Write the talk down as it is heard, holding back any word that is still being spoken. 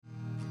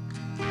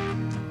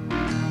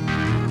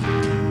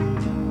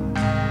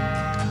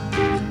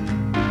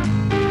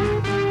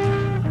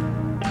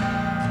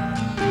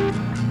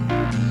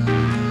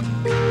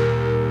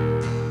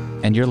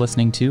and you're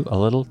listening to A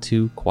Little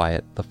Too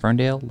Quiet, the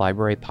Ferndale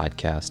Library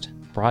podcast,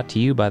 brought to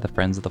you by the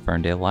Friends of the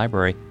Ferndale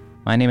Library.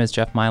 My name is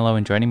Jeff Milo,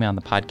 and joining me on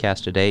the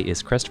podcast today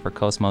is Christopher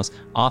Cosmos,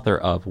 author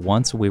of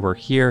Once We Were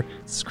Here.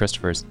 This is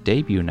Christopher's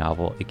debut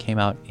novel. It came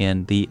out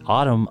in the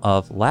autumn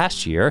of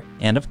last year,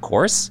 and of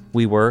course,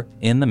 we were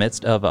in the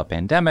midst of a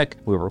pandemic.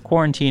 We were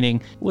quarantining.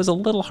 It was a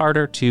little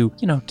harder to,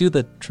 do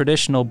the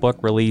traditional book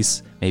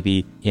release,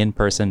 maybe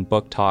in-person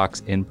book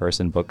talks,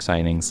 in-person book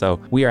signings. So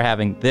we are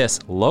having this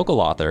local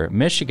author,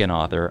 Michigan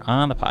author,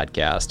 on the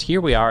podcast. Here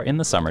we are in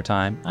the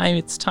summertime.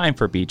 It's time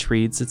for beach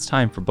reads. It's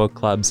time for book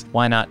clubs.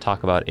 Why not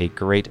talk about a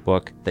great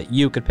book that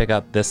you could pick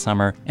up this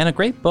summer and a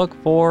great book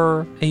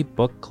for a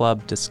book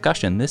club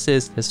discussion? This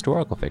is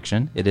historical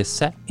fiction. It is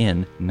set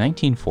in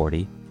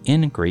 1940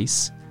 in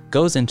Greece.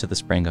 Goes into the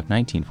spring of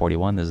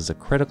 1941. This is a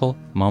critical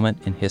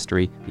moment in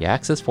history. The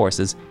Axis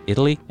forces,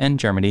 Italy and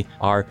Germany,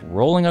 are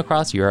rolling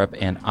across Europe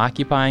and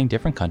occupying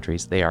different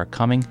countries. They are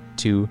coming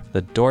to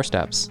the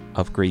doorsteps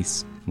of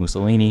Greece.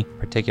 Mussolini,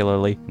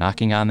 particularly,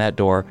 knocking on that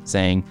door,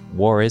 saying,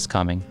 war is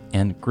coming.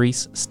 And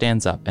Greece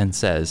stands up and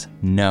says,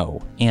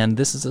 no. And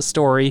this is a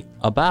story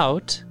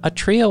about a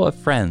trio of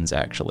friends,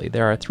 actually.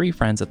 There are three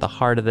friends at the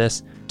heart of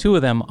this. Two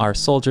of them are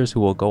soldiers who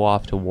will go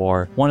off to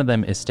war. One of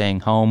them is staying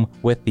home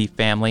with the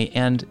family,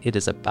 and it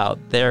is about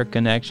their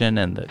connection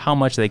and how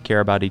much they care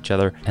about each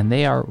other. And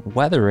they are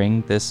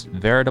weathering this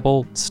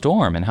veritable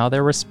storm and how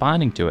they're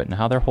responding to it and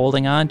how they're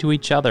holding on to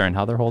each other and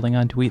how they're holding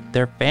on to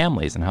their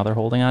families and how they're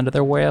holding on to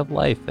their way of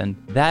life. And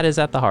that is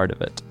at the heart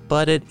of it.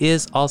 But it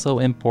is also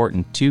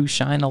important to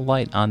shine a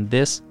light on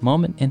this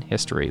moment in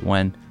history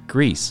when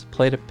Greece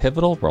played a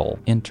pivotal role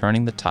in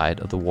turning the tide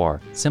of the war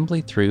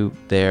simply through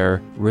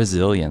their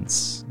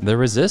resilience, their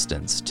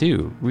resistance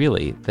too,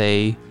 really.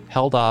 They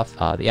held off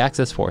the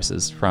Axis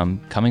forces from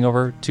coming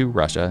over to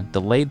Russia,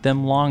 delayed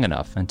them long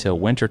enough until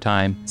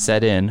wintertime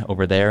set in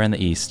over there in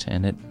the east,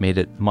 and it made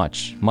it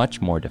much, much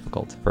more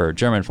difficult for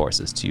German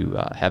forces to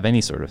have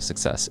any sort of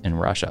success in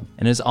Russia.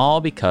 And it is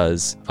all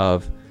because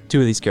of two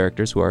of these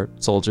characters who are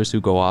soldiers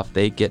who go off.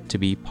 They get to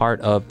be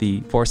part of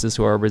the forces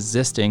who are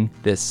resisting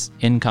this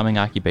incoming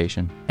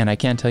occupation. And I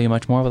can't tell you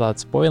much more without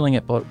spoiling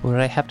it, but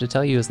what I have to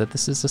tell you is that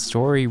this is a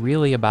story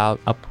really about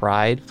a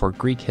pride for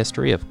Greek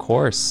history, of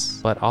course,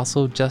 but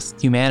also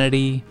just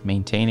humanity,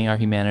 maintaining our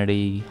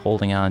humanity,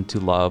 holding on to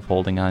love,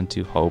 holding on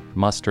to hope,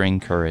 mustering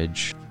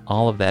courage.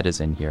 All of that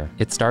is in here.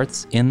 It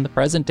starts in the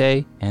present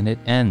day and it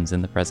ends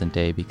in the present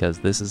day because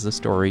this is a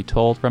story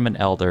told from an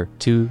elder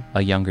to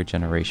a younger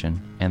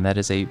generation, and that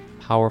is a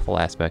powerful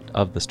aspect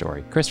of the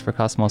story. Christopher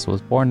Cosmos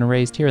was born and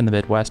raised here in the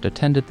Midwest,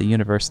 attended the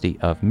University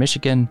of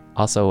Michigan,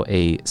 also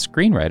a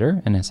screenwriter,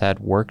 and has had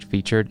work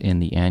featured in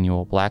the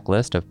annual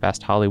Blacklist of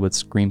Best Hollywood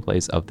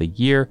Screenplays of the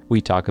Year.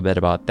 We talk a bit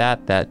about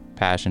that. That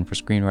passion for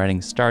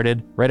screenwriting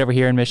started right over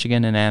here in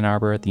Michigan, in Ann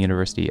Arbor at the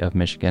University of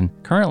Michigan.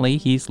 Currently,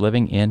 he's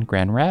living in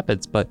Grand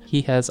Rapids, but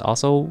he has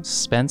also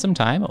spent some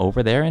time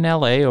over there in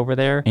LA, over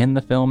there in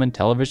the film and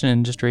television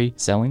industry,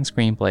 selling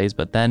screenplays,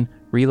 but then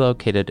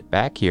relocated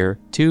back here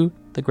to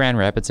the Grand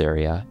Rapids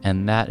area,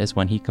 and that is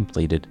when he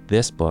completed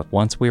this book,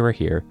 Once We Were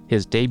Here.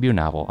 His debut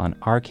novel on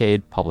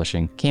Arcade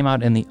Publishing came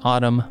out in the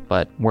autumn,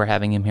 but we're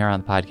having him here on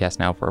the podcast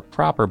now for a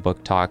proper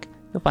book talk.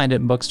 You'll find it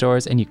in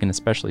bookstores, and you can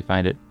especially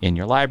find it in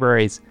your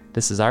libraries.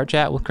 This is our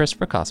chat with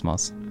Christopher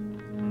Cosmos.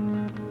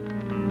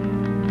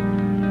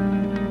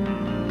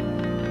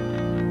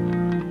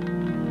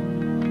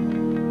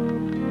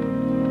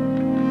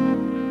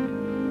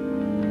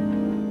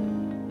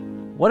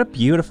 What a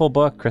beautiful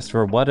book,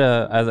 Christopher.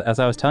 As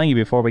I was telling you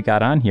before we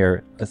got on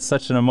here, it's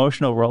such an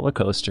emotional roller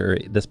coaster.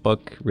 This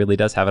book really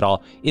does have it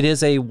all. It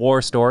is a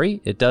war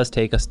story. It does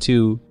take us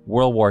to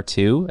World War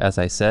II, as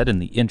I said in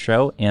the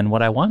intro. And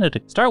what I wanted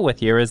to start with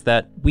here is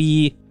that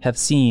we have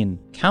seen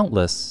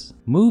countless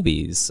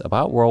movies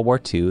about World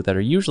War II that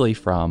are usually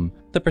from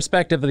the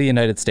perspective of the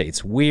United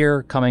States.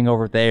 We're coming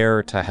over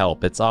there to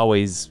help. It's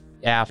always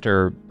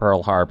after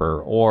Pearl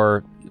Harbor,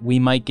 or we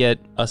might get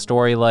a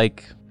story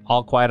like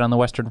All Quiet on the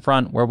Western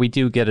Front, where we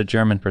do get a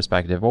German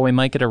perspective, or we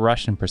might get a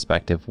Russian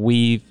perspective.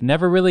 We've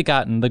never really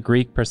gotten the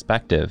Greek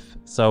perspective.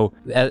 So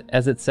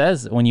as it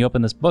says when you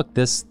open this book,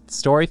 this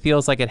story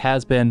feels like it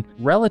has been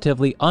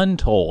relatively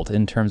untold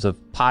in terms of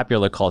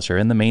popular culture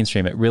in the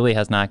mainstream. It really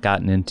has not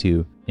gotten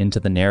into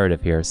the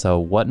narrative here. So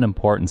what an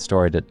important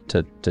story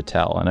to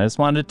tell. And I just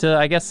wanted to,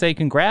 I guess, say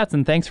congrats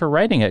and thanks for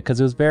writing it, because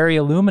it was very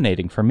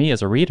illuminating for me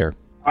as a reader.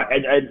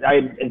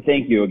 I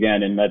thank you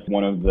again, and that's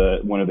one of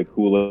the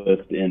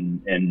coolest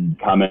in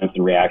comments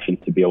and reactions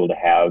to be able to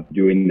have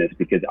doing this,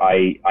 because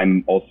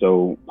I'm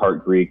also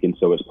part Greek, and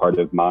so is part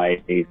of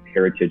my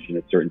heritage in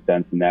a certain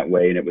sense in that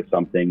way, and it was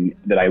something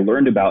that I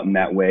learned about in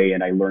that way,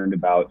 and I learned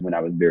about when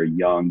I was very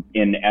young.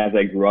 And as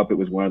I grew up, it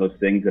was one of those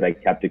things that I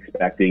kept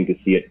expecting to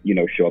see it,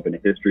 show up in a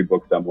history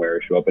book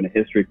somewhere, show up in a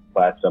history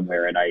class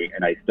somewhere, and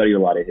I studied a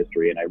lot of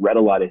history, and I read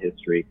a lot of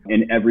history,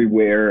 and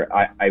everywhere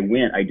I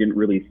went, I didn't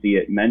really see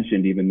it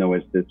mentioned, even though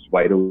it's this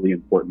vitally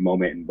important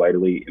moment and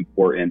vitally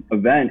important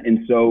event.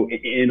 And so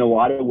in a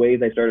lot of ways,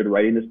 I started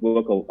writing this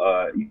book,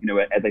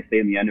 as I say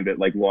in the end of it,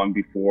 like long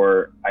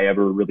before I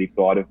ever really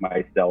thought of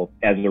myself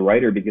as a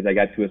writer, because I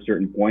got to a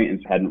certain point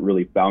and hadn't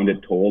really found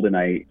it told. And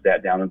I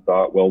sat down and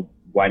thought, well,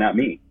 why not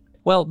me?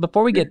 Well,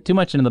 before we get too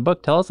much into the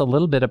book, tell us a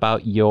little bit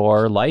about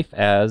your life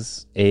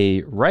as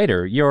a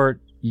writer.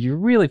 You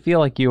really feel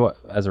like you,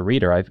 as a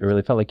reader, I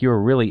really felt like you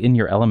were really in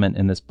your element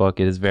in this book.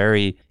 It is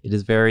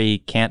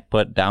very can't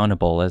put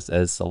downable,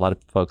 as a lot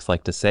of folks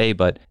like to say,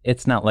 but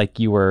it's not like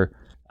you were,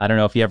 I don't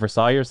know if you ever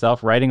saw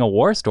yourself writing a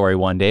war story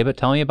one day, but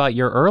tell me about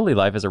your early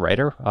life as a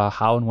writer,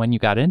 how and when you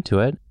got into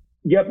it.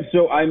 Yep.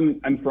 So I'm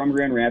from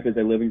Grand Rapids.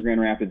 I live in Grand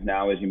Rapids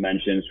now, as you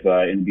mentioned,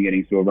 in the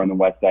beginning, so over on the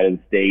west side of the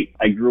state.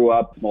 I grew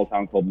up in a small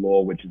town called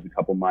Lowell, which is a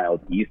couple miles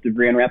east of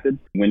Grand Rapids.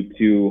 Went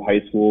to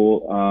high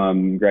school,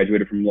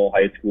 graduated from Lowell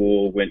High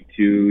School, went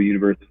to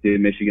University of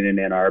Michigan in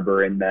Ann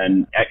Arbor. And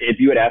then if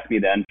you had asked me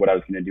then what I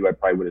was going to do, I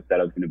probably would have said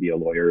I was going to be a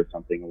lawyer or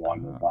something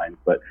along those lines.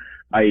 But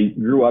I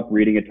grew up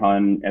reading a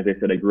ton. As I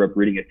said, I grew up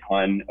reading a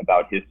ton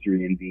about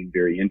history and being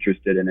very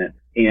interested in it.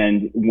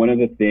 And one of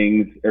the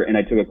things, and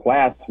I took a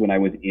class when I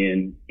was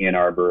in Ann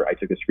Arbor. I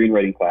took a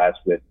screenwriting class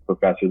with a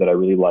professor that I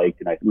really liked,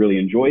 and I really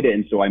enjoyed it.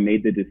 And so I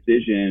made the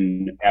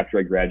decision after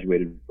I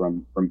graduated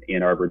from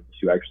Ann Arbor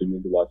to actually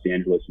move to Los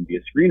Angeles and be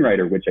a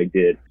screenwriter, which I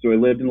did. So I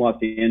lived in Los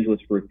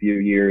Angeles for a few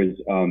years,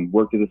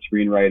 worked as a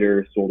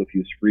screenwriter, sold a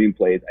few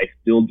screenplays. I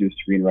still do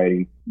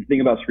screenwriting. The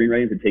thing about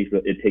screenwriting is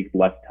it takes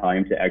less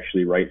time to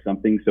actually write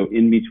something. So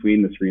in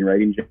between the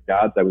screenwriting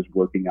jobs, I was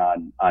working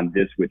on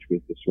this, which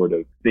was the sort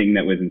of thing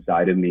that was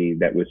inside of me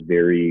that I was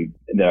very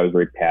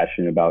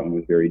passionate about and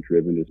was very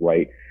driven to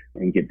write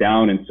and get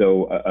down. And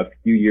so a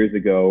few years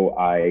ago,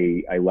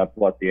 I left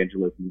Los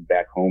Angeles, moved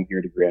back home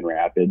here to Grand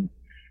Rapids,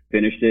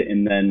 finished it,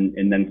 and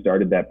then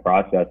started that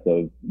process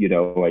of,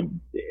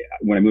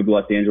 when I moved to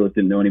Los Angeles,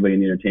 didn't know anybody in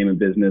the entertainment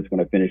business.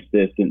 When I finished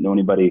this, didn't know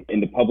anybody in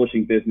the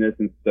publishing business.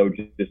 And so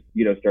just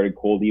started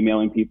cold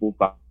emailing people,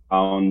 found,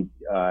 an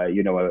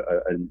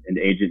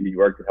agent in New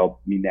York to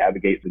help me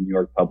navigate the New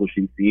York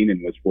publishing scene,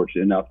 and was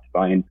fortunate enough to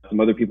find some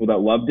other people that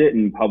loved it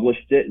and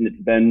published it. And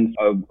it's been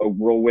a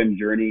whirlwind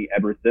journey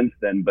ever since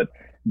then. But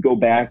go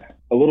back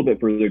a little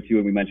bit further too,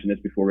 and we mentioned this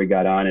before we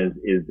got on,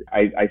 is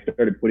I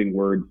started putting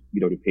words,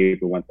 to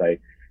paper once I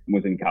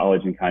was in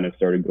college and kind of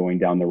started going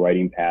down the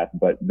writing path.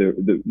 But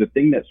the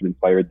thing that's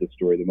inspired this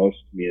story the most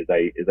to me is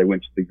I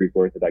went to the Greek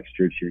Orthodox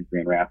Church here in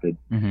Grand Rapids.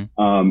 Mm-hmm.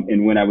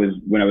 And when I was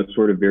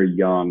sort of very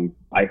young,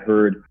 I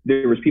heard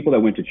there was people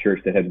that went to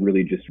church that had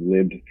really just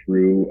lived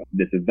through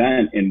this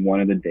event. And one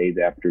of the days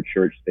after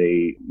church,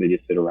 they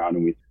just sit around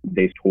and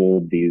they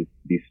told these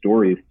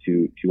stories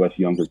to us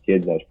younger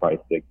kids. I was probably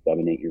 6,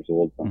 7, 8 years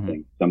old,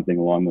 something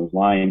along those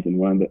lines. And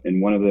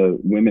one of the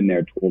women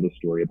there told a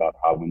story about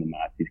how when the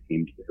Nazis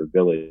came to her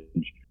village,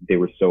 they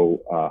were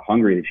so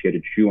hungry that she had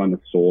to chew on the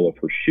sole of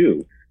her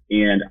shoe.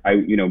 And I,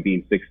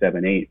 being 6,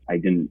 7, 8, I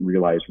didn't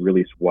realize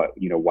really what,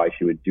 why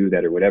she would do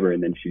that or whatever.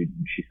 And then she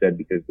said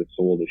because the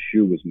sole of the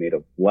shoe was made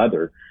of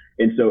leather.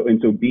 And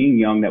so being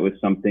young, that was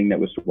something that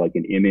was sort of like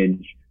an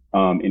image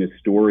in a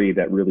story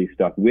that really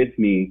stuck with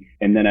me.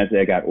 And then as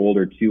I got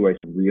older too, I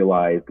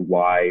realized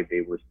why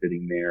they were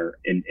sitting there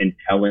and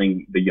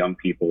telling the young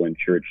people in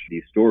church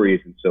these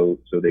stories. And so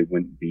they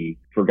wouldn't be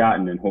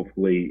forgotten. And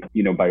hopefully,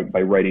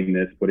 by writing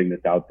this, putting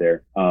this out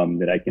there,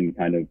 that I can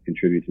kind of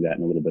contribute to that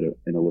in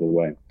a little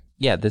way.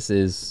 Yeah, this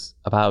is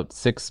about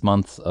 6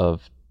 months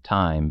of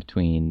time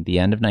between the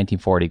end of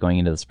 1940 going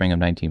into the spring of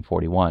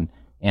 1941.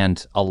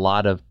 And a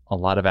lot of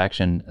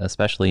action,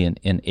 especially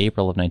in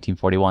April of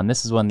 1941.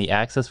 This is when the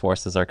Axis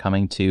forces are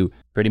coming to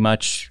pretty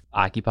much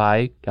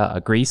occupy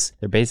Greece.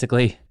 They're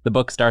basically, the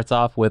book starts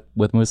off with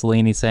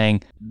Mussolini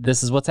saying,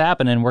 "This is what's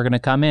happening. We're going to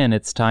come in.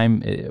 It's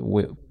time.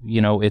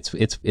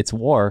 It's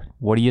war.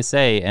 What do you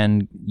say?"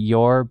 And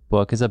your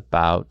book is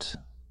about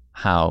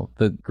how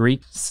the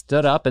Greeks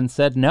stood up and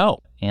said no.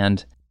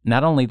 And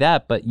not only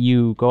that, but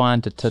you go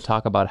on to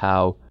talk about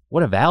how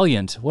what a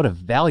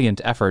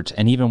valiant effort,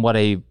 and even what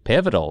a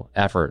pivotal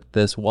effort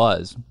this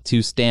was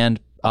to stand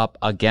up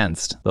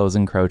against those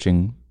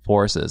encroaching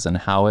forces, and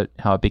how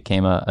it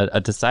became a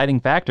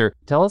deciding factor.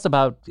 Tell us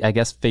about, I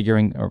guess,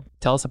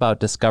 tell us about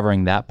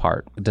discovering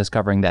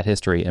that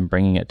history and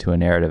bringing it to a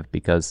narrative,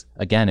 because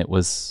again, it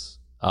was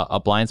a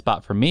blind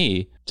spot for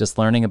me, just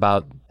learning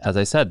about, as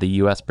I said, the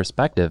U.S.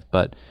 perspective,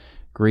 but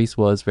Greece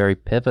was very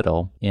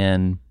pivotal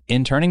in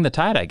turning the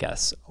tide, I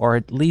guess, or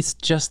at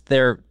least just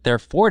their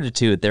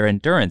fortitude, their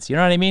endurance. You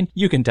know what I mean?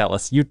 You can tell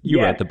us. You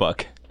read the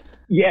book.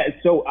 Yeah,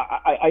 so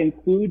I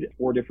include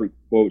 4 different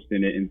quotes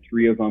in it, and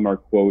 3 of them are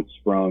quotes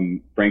from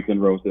Franklin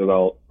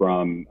Roosevelt,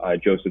 from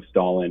Joseph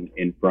Stalin,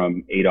 and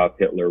from Adolf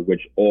Hitler,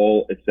 which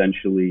all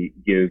essentially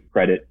give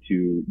credit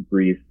to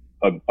Greece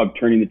of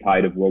turning the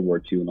tide of World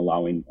War II and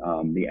allowing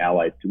the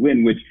Allies to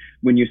win, which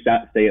when you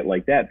say it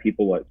like that,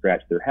 people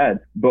scratch their head.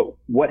 But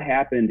what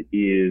happened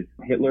is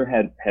Hitler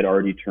had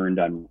already turned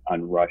on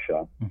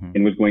Russia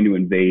and was going to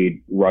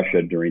invade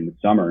Russia during the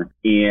summer.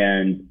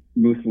 And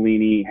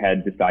Mussolini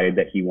had decided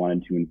that he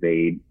wanted to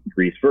invade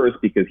Greece first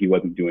because he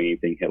wasn't doing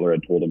anything. Hitler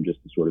had told him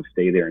just to sort of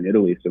stay there in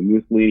Italy. So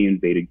Mussolini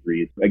invaded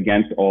Greece.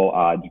 Against all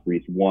odds,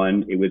 Greece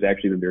won. It was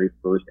actually the very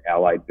first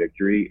Allied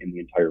victory in the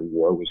entire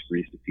war, was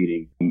Greece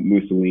defeating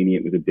Mussolini.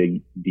 It was a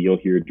big deal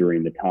here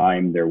during the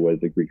time. There was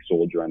a Greek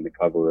soldier on the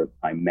cover of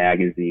Time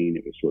magazine.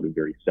 It was sort of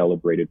very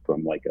celebrated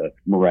from like a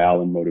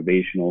morale and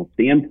motivational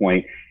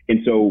standpoint. And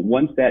so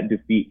once that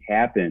defeat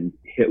happened,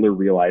 Hitler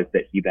realized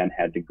that he then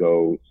had to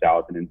go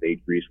south and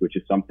invade Greece, which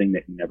is something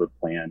that he never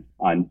planned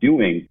on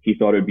doing. He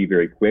thought it would be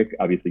very quick.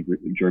 Obviously,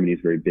 Germany is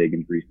very big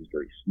and Greece is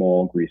very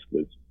small. Greece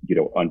was,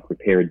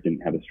 unprepared,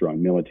 didn't have a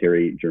strong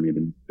military. Germany had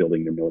been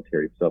building their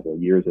military for several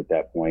years at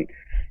that point.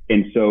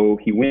 And so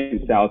he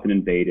went south and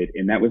invaded.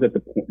 And that was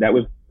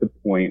the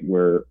point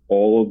where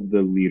all of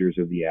the leaders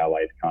of the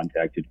Allies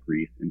contacted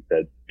Greece and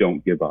said,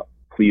 don't give up.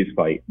 Please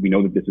fight. We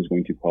know that this is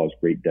going to cause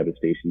great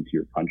devastation to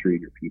your country,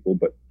 your people,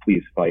 but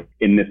please fight.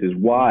 And this is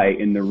why.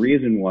 And the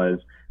reason was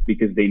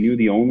because they knew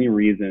the only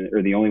reason,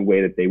 or the only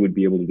way that they would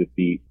be able to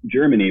defeat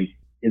Germany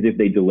is if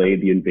they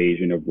delayed the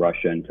invasion of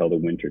Russia until the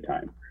winter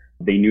time.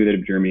 They knew that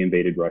if Germany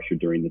invaded Russia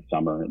during the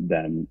summer,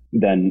 then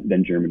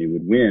Germany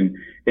would win.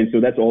 And so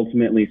that's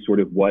ultimately sort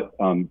of what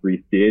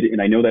Greece did.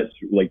 And I know that's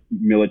like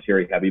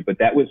military heavy, but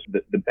that was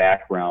the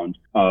background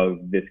of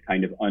this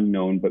kind of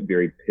unknown but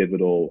very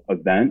pivotal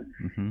event.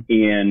 Mm-hmm.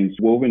 And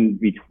woven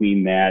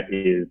between that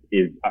is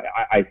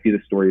I see the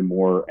story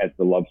more as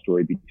the love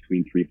story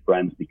between three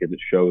friends, because it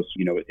shows,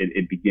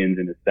 it begins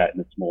in a set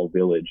in a small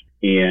village.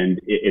 And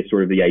it's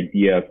sort of the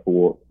idea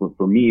for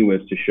me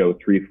was to show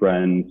three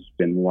friends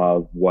in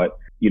love, what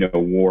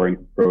war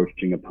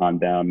encroaching upon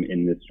them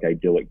in this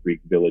idyllic Greek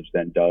village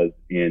then does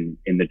in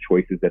the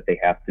choices that they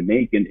have to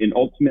make. And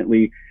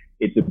ultimately,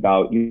 it's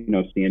about,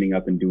 standing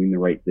up and doing the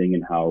right thing,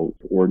 and how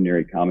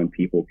ordinary common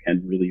people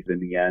can really, in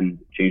the end,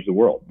 change the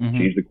world, mm-hmm.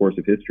 change the course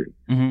of history.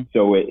 Mm-hmm.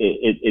 So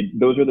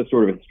those are the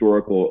sort of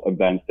historical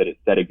events that it's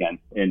set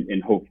against,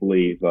 and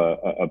hopefully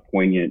a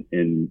poignant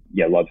and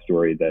love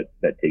story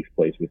that takes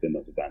place within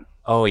those events.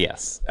 Oh,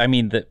 yes. I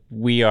mean, that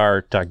we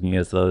are talking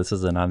as though this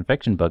is a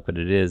nonfiction book, but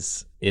it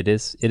is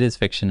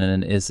fiction,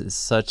 and it is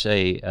such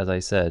a, as I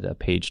said, a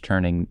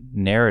page-turning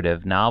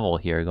narrative novel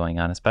here going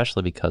on,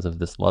 especially because of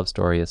this love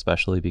story,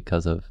 especially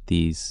because of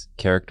these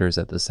characters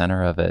at the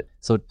center of it.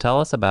 So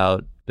tell us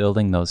about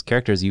building those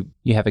characters. You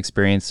have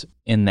experience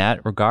in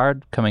that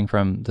regard coming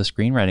from the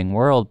screenwriting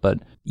world, but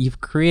you've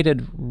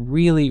created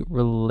really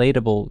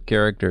relatable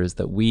characters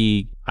that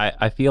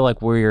I feel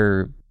like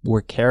we're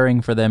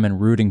caring for them and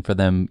rooting for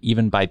them.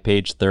 Even by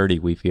page 30,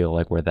 we feel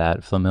like we're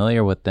that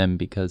familiar with them,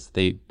 because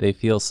they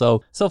feel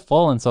so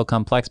full and so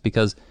complex,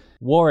 because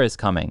war is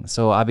coming.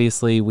 So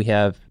obviously we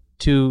have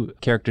two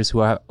characters who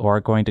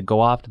are going to go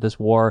off to this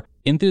war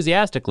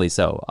enthusiastically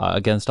so,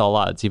 against all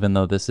odds, even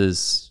though this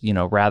is,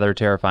 rather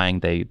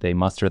terrifying. They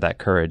muster that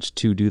courage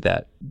to do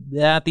that.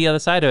 At the other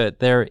side of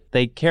it,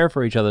 they care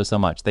for each other so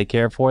much. They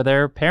care for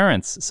their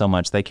parents so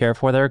much. They care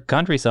for their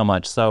country so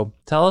much. So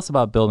tell us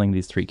about building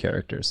these three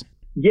characters.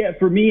 Yeah,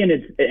 for me, and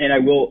I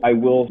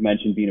will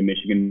mention being a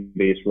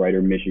Michigan-based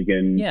writer.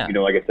 Michigan,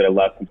 like I said, I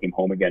left and came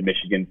home again.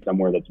 Michigan,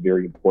 somewhere that's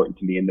very important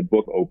to me. And the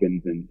book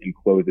opens and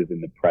closes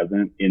in the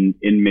present in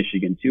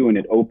Michigan too. And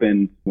it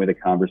opens with a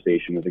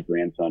conversation with a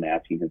grandson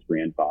asking his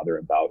grandfather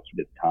about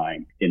this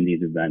time in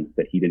these events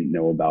that he didn't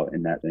know about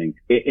in that thing.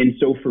 And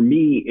so for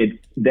me, it's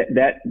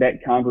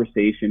that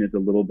conversation is a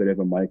little bit of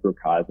a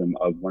microcosm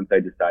of, once I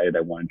decided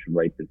I wanted to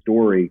write the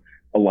story,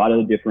 a lot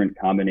of the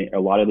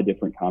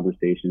different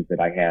conversations that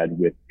I had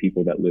with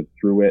people that lived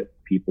through it,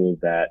 people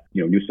that,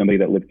 knew somebody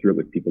that lived through it,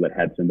 with people that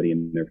had somebody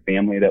in their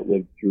family that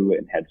lived through it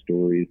and had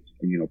stories,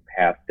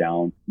 passed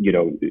down,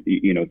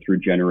 through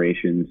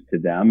generations to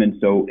them.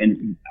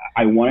 And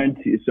I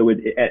wanted to,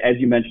 as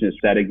you mentioned, it's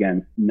set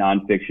against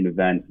nonfiction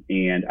events,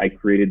 and I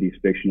created these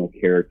fictional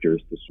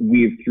characters to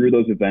weave through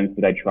those events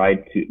that I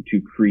tried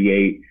to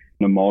create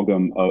an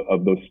amalgam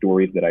of those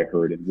stories that I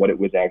heard, and what it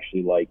was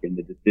actually like, and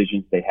the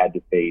decisions they had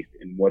to face,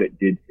 and what it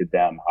did to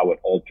them, how it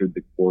altered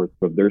the course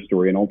of their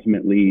story. And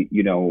ultimately,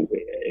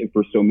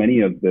 for so many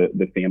of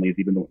the families,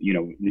 even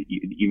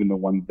the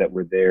ones that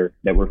were there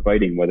that were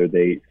fighting, whether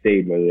they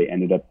stayed, whether they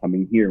ended up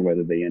coming here,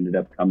 whether they ended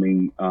up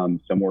coming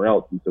somewhere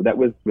else. And so that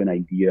was an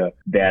idea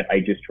that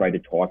I just try to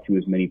talk to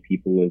as many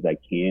people as I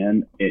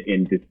can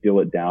and distill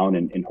it down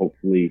and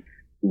hopefully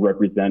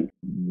represent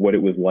what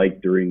it was like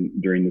during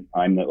this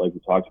time that, like we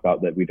talked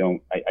about, that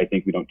I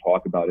think we don't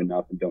talk about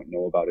enough and don't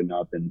know about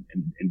enough, and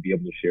be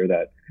able to share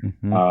that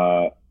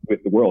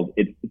with the world.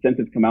 Since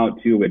it's come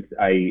out too,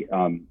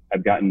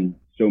 I've gotten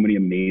so many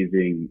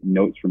amazing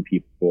notes from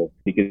people,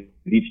 because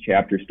each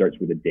chapter starts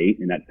with a date,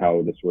 and that's how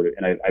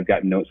and I've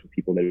gotten notes from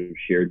people that have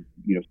shared,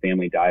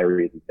 family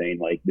diaries, and saying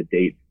like the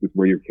date with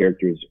where your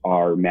characters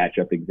are match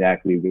up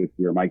exactly with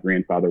where my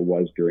grandfather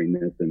was during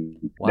this,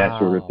 and that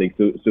sort of thing.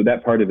 So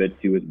that part of it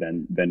too has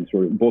been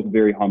sort of both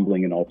very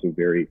humbling and also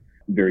very,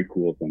 very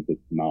cool since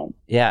it's come out.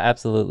 Yeah,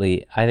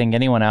 absolutely. I think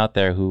anyone out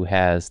there who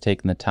has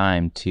taken the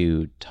time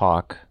to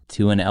talk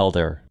to an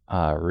elder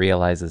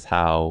realizes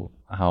how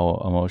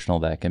emotional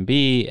that can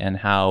be, and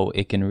how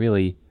it can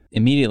really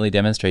immediately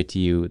demonstrate to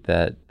you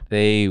that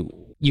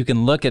you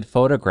can look at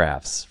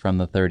photographs from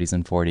the 30s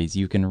and 40s.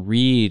 You can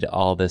read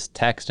all this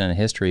text in a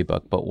history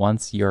book, but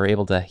once you're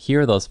able to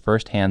hear those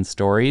firsthand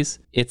stories,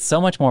 it's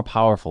so much more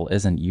powerful,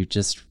 isn't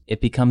it?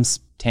 It becomes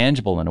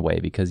tangible in a way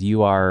because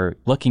you are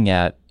looking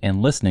at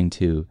and listening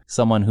to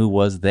someone who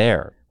was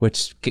there,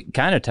 which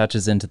kind of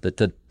touches into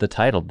the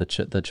title,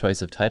 the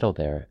choice of title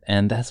there.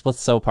 And that's what's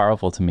so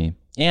powerful to me.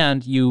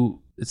 And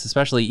it's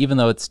especially, even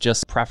though it's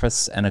just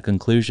preface and a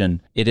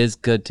conclusion, it is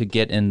good to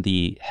get in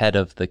the head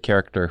of the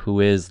character who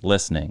is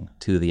listening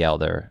to the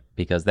elder,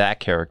 because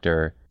that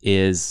character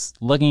is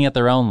looking at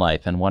their own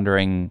life and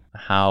wondering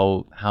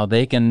how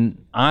they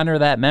can honor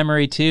that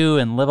memory too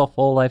and live a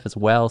full life as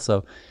well.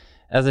 So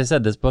as I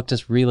said, this book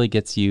just really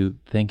gets you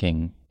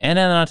thinking. And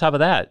then on top of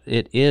that,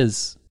 it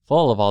is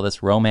full of all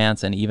this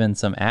romance and even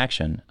some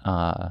action.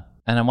 And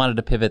I wanted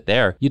to pivot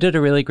there. You did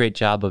a really great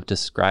job of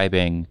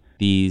describing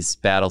these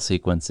battle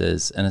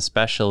sequences, and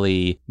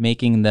especially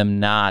making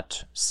them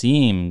not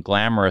seem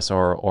glamorous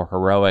or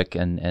heroic,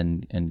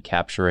 and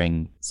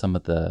capturing some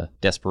of the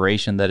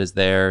desperation that is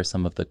there,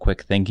 some of the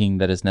quick thinking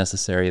that is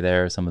necessary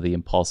there, some of the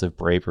impulsive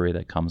bravery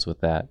that comes with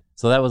that.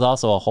 So that was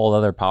also a whole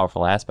other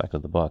powerful aspect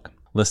of the book.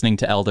 Listening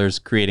to elders,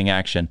 creating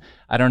action.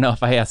 I don't know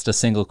if I asked a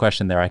single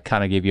question there. I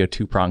kind of gave you a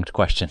two-pronged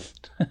question.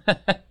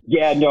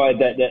 Yeah, no, I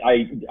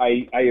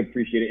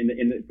appreciate it.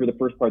 And for the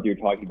first part that you're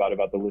talking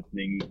about the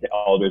listening to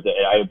elders,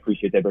 I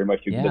appreciate that very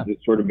much too, because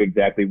it's sort of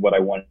exactly what I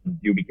wanted to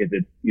do, because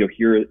it's,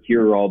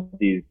 here are all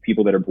these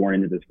people that are born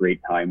into this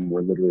great time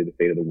where literally the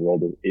fate of the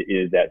world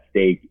is at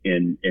stake,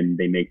 and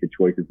they make the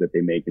choices that they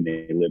make, and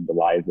they live the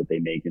lives that they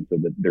make. And so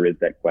there is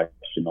that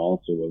question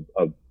also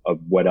of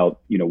what else,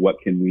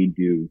 what can we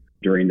do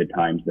during the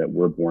times that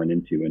we're born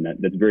into. And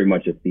that's very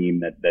much a theme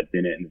that's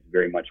in it. And it's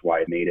very much why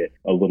I made it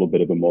a little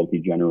bit of a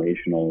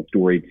multi-generational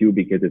story too,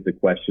 because it's a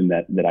question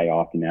that I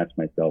often ask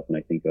myself, and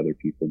I think other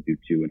people do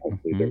too. And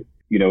hopefully there's,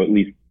 at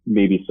least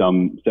maybe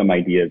some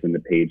ideas in the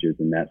pages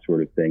and that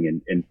sort of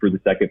thing. And for the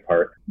second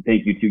part,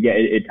 thank you too. Yeah,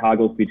 it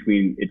toggles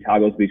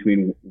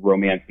between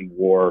romance and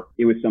war.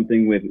 It was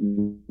something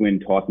when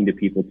talking to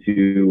people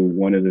too,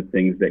 one of the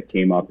things that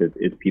came up is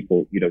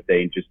people,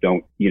 saying just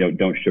don't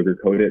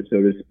sugarcoat it,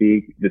 so to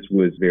speak. This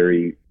was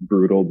very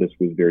brutal. This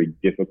was very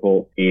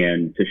difficult.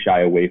 And to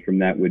shy away from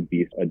that would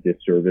be a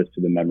disservice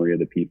to the memory of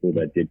the people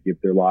that did give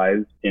their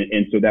lives.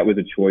 And so that was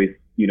a choice,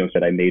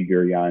 that I made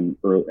early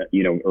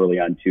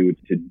on too,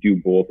 to do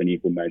both in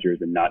equal measures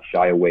and not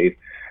shy away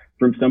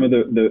from some of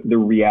the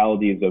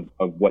realities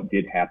of what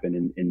did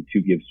happen, and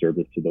to give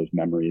service to those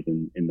memories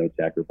and those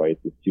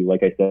sacrifices too.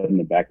 Like I said in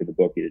the back of the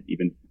book, it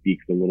even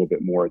speaks a little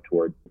bit more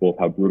towards both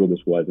how brutal this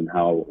was and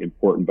how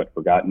important but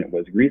forgotten it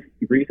was. Greece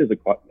as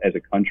a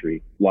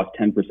country lost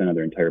 10% of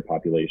their entire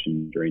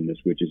population during this,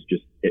 which is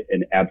just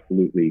an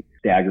absolutely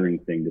staggering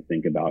thing to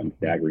think about, and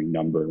staggering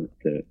number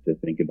to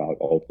think about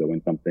also,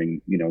 and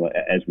something,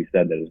 as we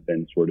said, that has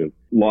been sort of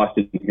lost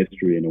in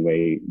history in a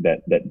way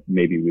that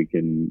maybe we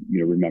can,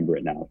 remember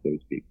it now, so to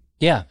speak.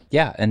 Yeah.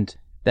 And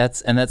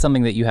that's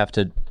something that you have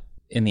to,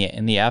 in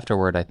the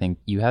afterword, I think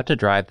you have to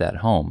drive that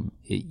home.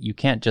 You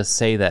can't just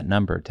say that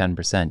number,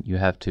 10%. You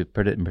have to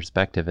put it in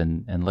perspective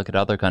and look at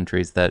other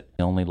countries that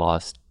only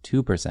lost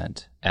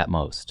 2% at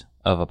most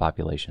of a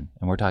population.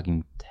 And we're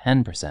talking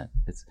 10%.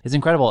 It's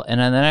incredible. And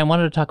then I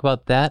wanted to talk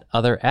about that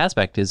other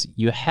aspect is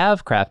you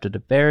have crafted a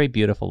very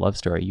beautiful love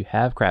story. You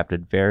have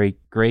crafted very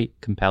great,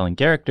 compelling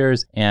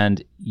characters,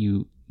 and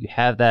you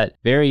have that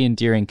very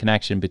endearing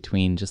connection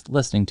between just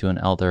listening to an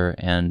elder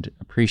and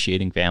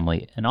appreciating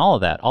family, and all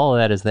of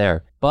that is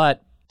there.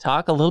 But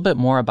talk a little bit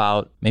more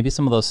about maybe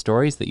some of those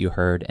stories that you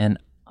heard and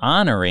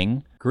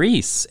honoring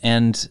Greece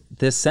and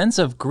this sense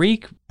of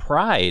Greek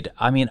pride.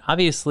 I mean,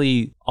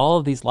 obviously all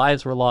of these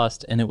lives were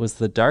lost and it was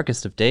the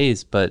darkest of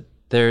days, but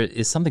there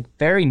is something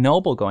very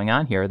noble going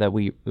on here that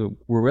we're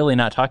really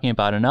not talking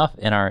about enough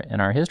in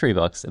our history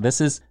books. This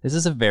is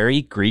a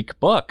very Greek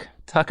book.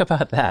 Talk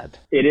about that.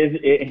 It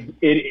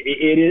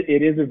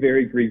is a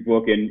very Greek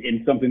book,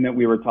 and something that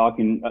we were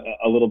talking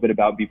a little bit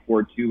about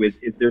before too is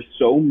there's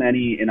so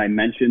many, and I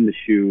mentioned the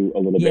shoe a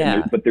little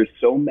bit, but there's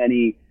so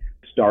many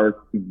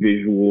stark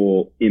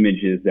visual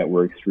images that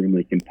were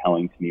extremely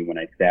compelling to me when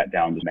I sat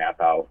down to map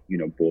out,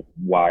 both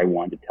why I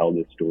wanted to tell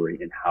this story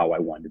and how I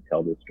wanted to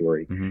tell this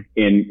story. Mm-hmm.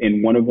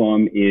 And one of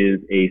them is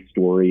a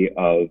story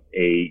of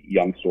a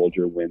young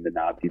soldier when the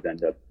Nazis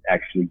end up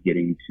actually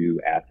getting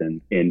to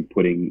Athens and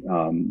putting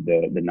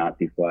the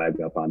Nazi flag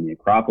up on the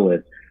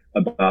Acropolis,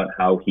 about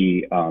how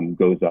he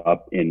goes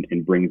up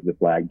and brings the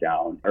flag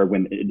down, or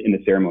when in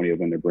the ceremony of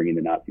when they're bringing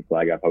the Nazi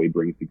flag up, how he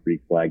brings the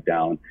Greek flag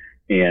down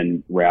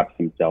and wraps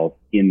himself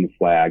in the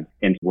flag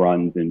and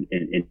runs and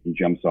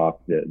jumps off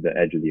the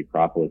edge of the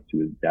Acropolis to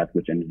his death,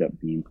 which ended up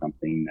being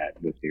something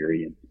that was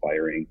very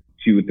inspiring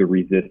to the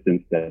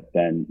resistance that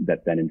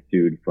then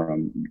ensued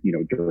from,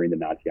 during the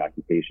Nazi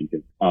occupation.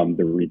 Because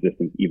the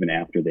resistance, even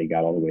after they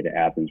got all the way to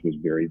Athens, was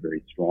very,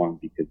 very strong,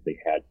 because they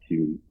had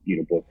to,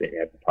 both they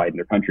had pride in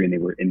their country,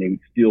 and they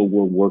still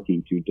were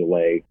working to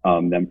delay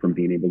them from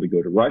being able to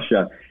go to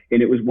Russia.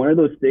 And it was one of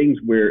those things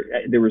where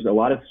there was a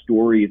lot of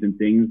stories and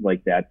things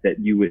like that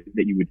you would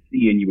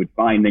see and you would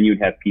find. Then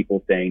you'd have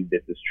people saying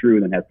this is true,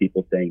 and then have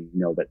people saying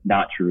no, that's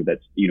not true.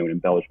 That's an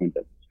embellishment.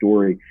 That's a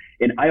story.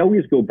 And I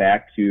always go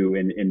back to,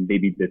 and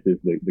maybe this is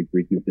the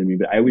Greekness in me,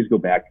 but I always go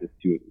back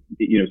to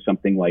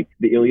something like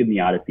the Iliad and the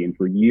Odyssey. And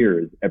for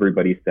years,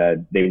 everybody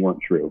said they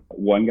weren't true.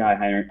 One guy,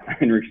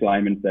 Heinrich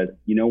Schliemann, said,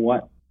 you know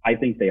what? I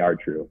think they are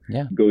true.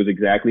 Yeah. Goes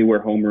exactly where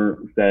Homer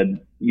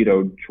said,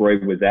 Troy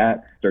was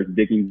at, starts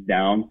digging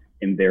down,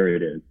 and there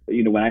it is.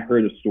 When I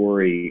heard a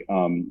story,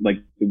 like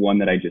the one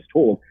that I just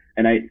told,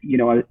 and I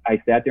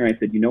sat there and I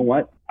said, you know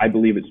what? I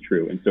believe it's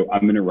true. And so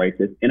I'm going to write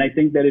this. And I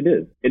think that it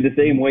is. In the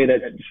same way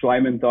that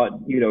Schliemann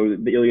thought,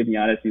 the Iliad and the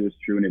Odyssey was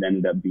true, and it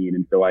ended up being.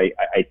 And so I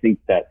think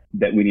that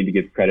we need to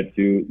give credit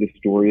to the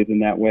stories in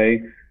that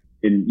way.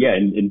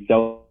 And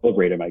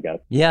celebrate them, I guess.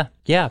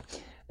 Yeah.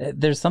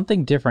 There's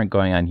something different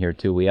going on here,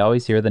 too. We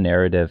always hear the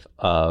narrative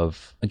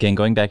of, again,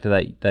 going back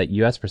to that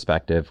U.S.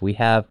 perspective, we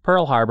have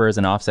Pearl Harbor as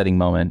an offsetting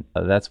moment.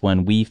 That's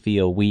when we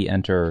feel we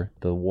enter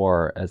the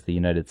war as the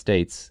United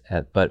States.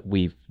 But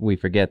we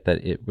forget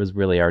that it was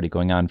really already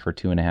going on for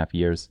 2.5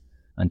 years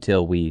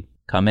until we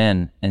come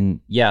in.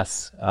 And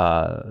yes,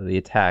 the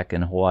attack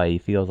in Hawaii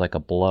feels like a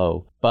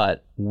blow.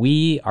 But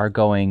we are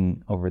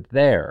going over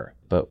there.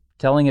 But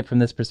telling it from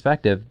this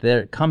perspective,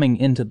 they're coming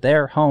into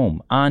their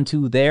home,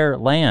 onto their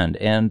land.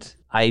 And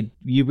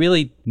you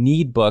really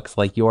need books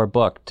like your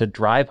book to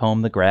drive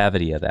home the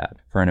gravity of that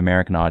for an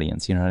American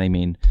audience. You know what I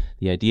mean?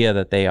 The idea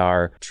that they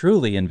are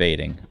truly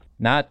invading,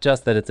 not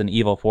just that it's an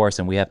evil force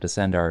and we have to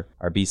send our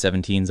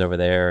B-17s over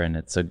there and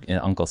it's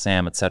Uncle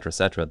Sam, et cetera, et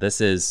cetera.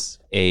 This is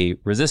a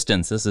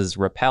resistance. This is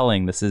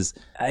repelling.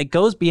 It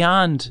goes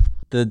beyond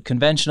the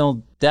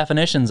conventional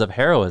definitions of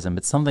heroism.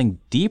 It's something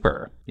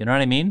deeper. You know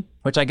what I mean?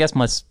 Which I guess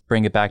must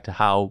bring it back to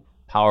how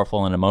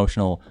powerful and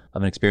emotional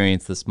of an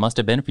experience this must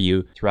have been for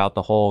you throughout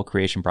the whole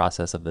creation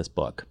process of this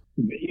book.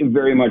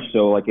 Very much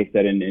so, like I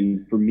said,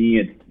 and for me,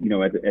 it's,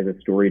 as a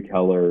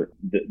storyteller,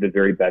 the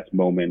very best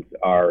moments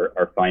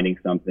are finding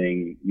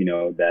something,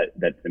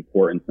 that's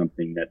important,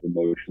 something that's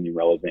emotionally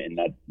relevant, and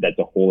that's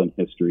a hole in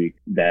history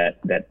that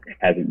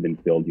hasn't been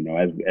filled.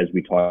 As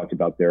we talked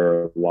about, there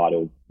are a lot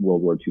of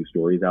World War II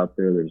stories out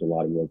there. There's a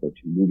lot of World War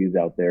II movies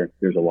out there.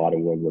 There's a lot of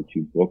World War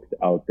II books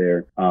out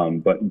there.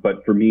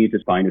 But for me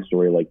to find a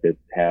story like this,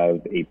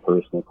 have a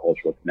personal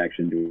cultural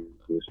connection to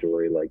a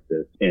story like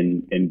this,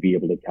 and be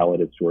able to tell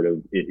it,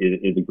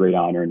 it is a great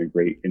honor and a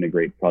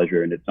great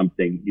pleasure. And it's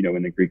something,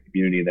 in the Greek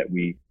community that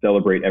we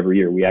celebrate every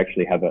year. We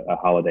actually have a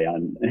holiday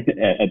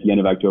at the end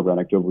of October, on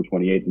October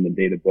 28th, and the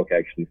day the book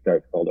actually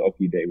starts, called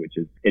Oki Day,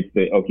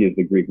 Oki is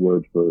the Greek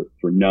word for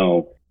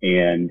no.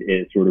 And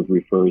it sort of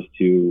refers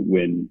to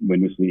when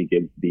Mussolini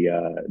gives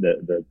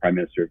the prime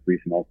minister of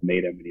Greece an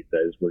ultimatum, and he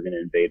says, we're going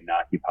to invade and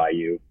occupy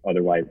you.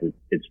 Otherwise,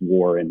 it's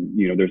war. And,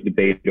 there's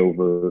debate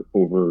over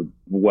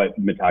what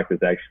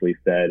Mittakis actually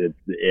said.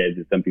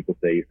 It's some people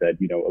say he said,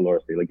 allora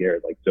se la guerra,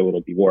 like, so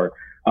it'll be war.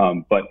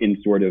 But in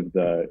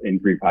in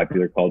Greek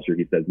popular culture,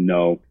 he says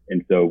no.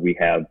 And so we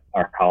have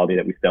our holiday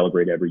that we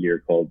celebrate every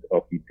year called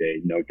Oki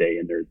Day, No Day.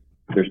 And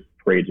there's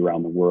parades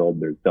around the world.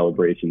 There's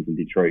celebrations in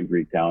Detroit,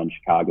 Greektown,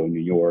 Chicago,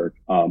 New York,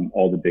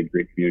 all the big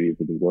Greek communities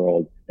of the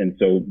world. And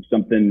so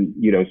something,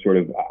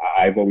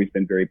 I've always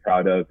been very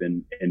proud of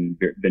and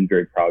been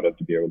very proud of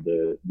to be able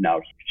to now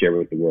share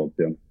with the world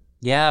too.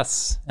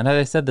 Yes. And as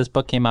I said, this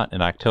book came out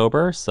in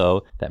October,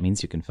 so that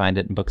means you can find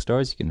it in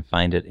bookstores. You can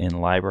find it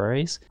in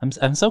libraries.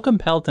 I'm so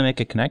compelled to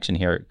make a connection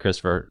here,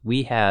 Christopher.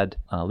 We had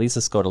Lisa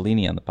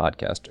Scotolini on the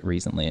podcast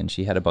recently, and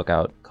she had a book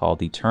out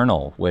called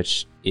Eternal,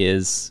 which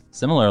is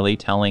similarly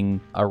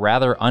telling a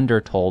rather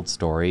undertold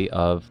story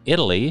of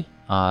Italy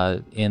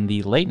in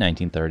the late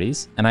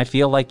 1930s. And I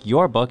feel like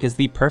your book is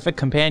the perfect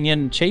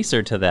companion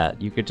chaser to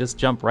that. You could just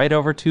jump right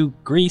over to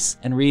Greece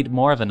and read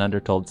more of an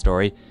undertold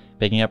story,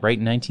 picking up right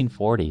in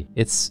 1940.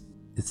 It's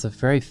a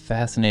very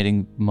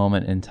fascinating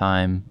moment in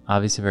time,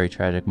 obviously a very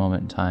tragic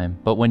moment in time.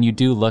 But when you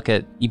do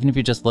even if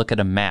you just look at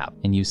a map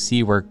and you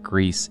see where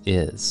Greece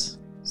is,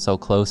 so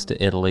close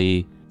to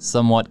Italy,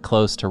 somewhat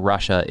close to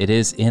Russia, it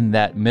is in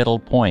that middle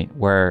point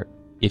where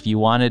if you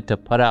wanted to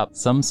put up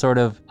some sort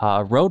of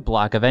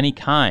roadblock of any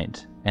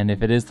kind, and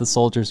if it is the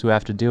soldiers who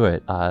have to do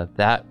it,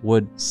 that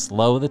would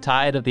slow the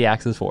tide of the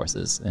Axis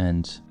forces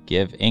and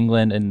give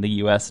England and the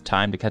U.S.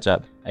 time to catch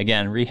up.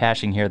 Again,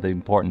 rehashing here the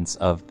importance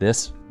of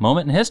this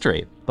moment in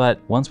history. But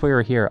once we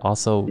were here,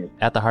 also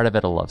at the heart of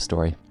it, a love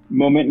story.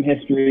 Moment in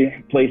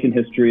history, place in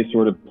history,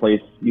 sort of place,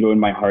 in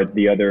my heart.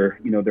 The other,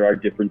 there are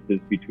differences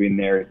between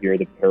there and here.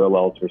 The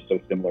parallels are so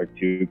similar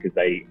too, because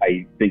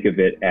I think of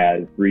it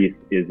as Greece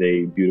is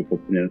a beautiful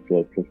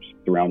peninsula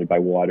surrounded by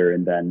water,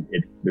 and then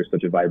there's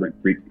such a vibrant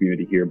Greek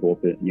community here, both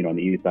on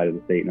the east side of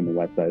the state and on the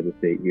west side of the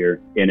state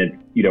here. And it's,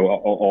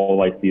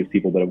 all I see is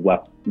people that have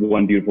left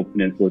one beautiful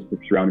peninsula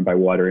surrounded by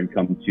water and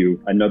come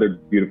to another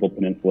beautiful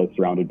peninsula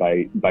surrounded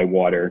by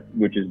water,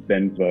 which has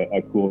been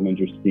a cool and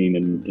interesting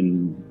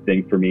and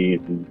thing for me.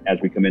 And as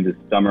we come into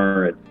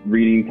summer, it's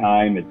reading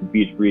time, it's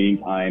beach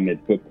reading time,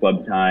 it's book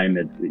club time.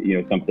 It's,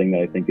 you know, something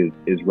that I think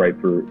is ripe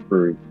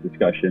for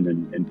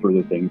discussion and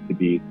further things to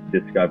be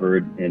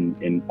discovered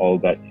and all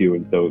of that too.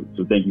 And so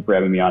thank you for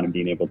having me on and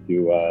being able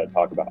to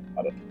talk about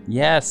it.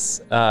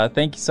 Yes.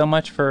 Thank you so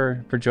much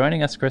for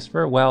joining us,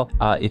 Christopher. Well,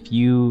 if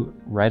you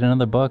write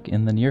another book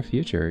in the near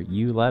future,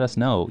 you let us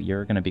know.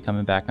 You're going to be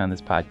coming back on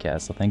this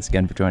podcast. So thanks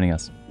again for joining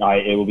us.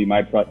 It will be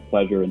my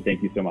pleasure, and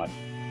thank you so much.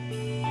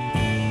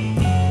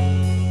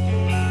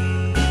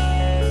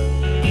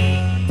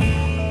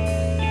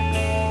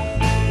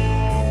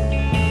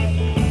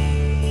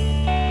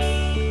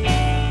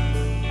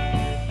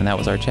 And that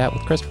was our chat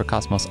with Christopher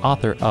Cosmos,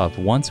 author of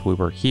Once We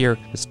Were Here,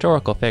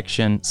 historical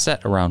fiction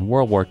set around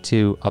World War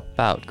II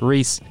about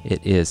Greece.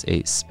 It is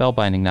a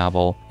spellbinding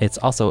novel. It's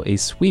also a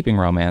sweeping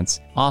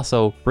romance,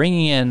 also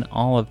bringing in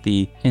all of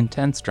the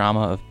intense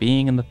drama of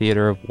being in the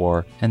theater of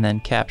war and then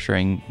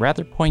capturing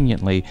rather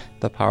poignantly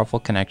the powerful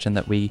connection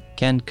that we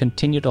can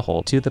continue to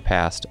hold to the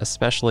past,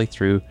 especially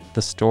through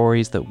the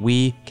stories that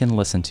we can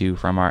listen to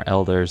from our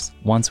elders.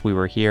 Once We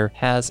Were Here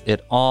has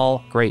it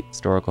all. Great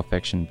historical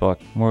fiction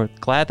book. We're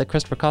glad that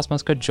Christopher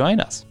Cosmos could join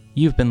us.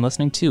 You've been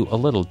listening to A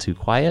Little Too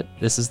Quiet.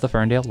 This is the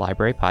Ferndale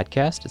Library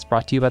Podcast. It's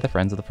brought to you by the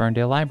Friends of the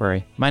Ferndale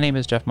Library. My name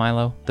is Jeff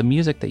Milo. The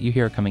music that you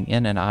hear coming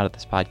in and out of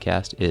this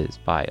podcast is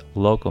by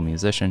local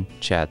musician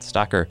Chad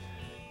Stocker.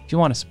 If you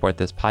want to support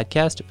this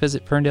podcast,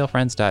 visit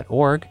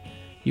ferndalefriends.org.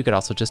 You could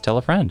also just tell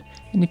a friend.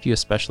 And if you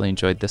especially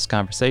enjoyed this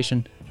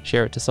conversation,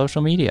 share it to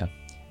social media.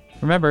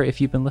 Remember,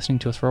 if you've been listening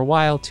to us for a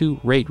while, to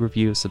rate,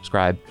 review,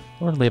 subscribe,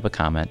 or leave a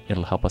comment.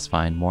 It'll help us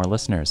find more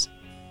listeners.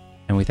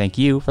 And we thank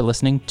you for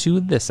listening to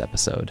this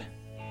episode.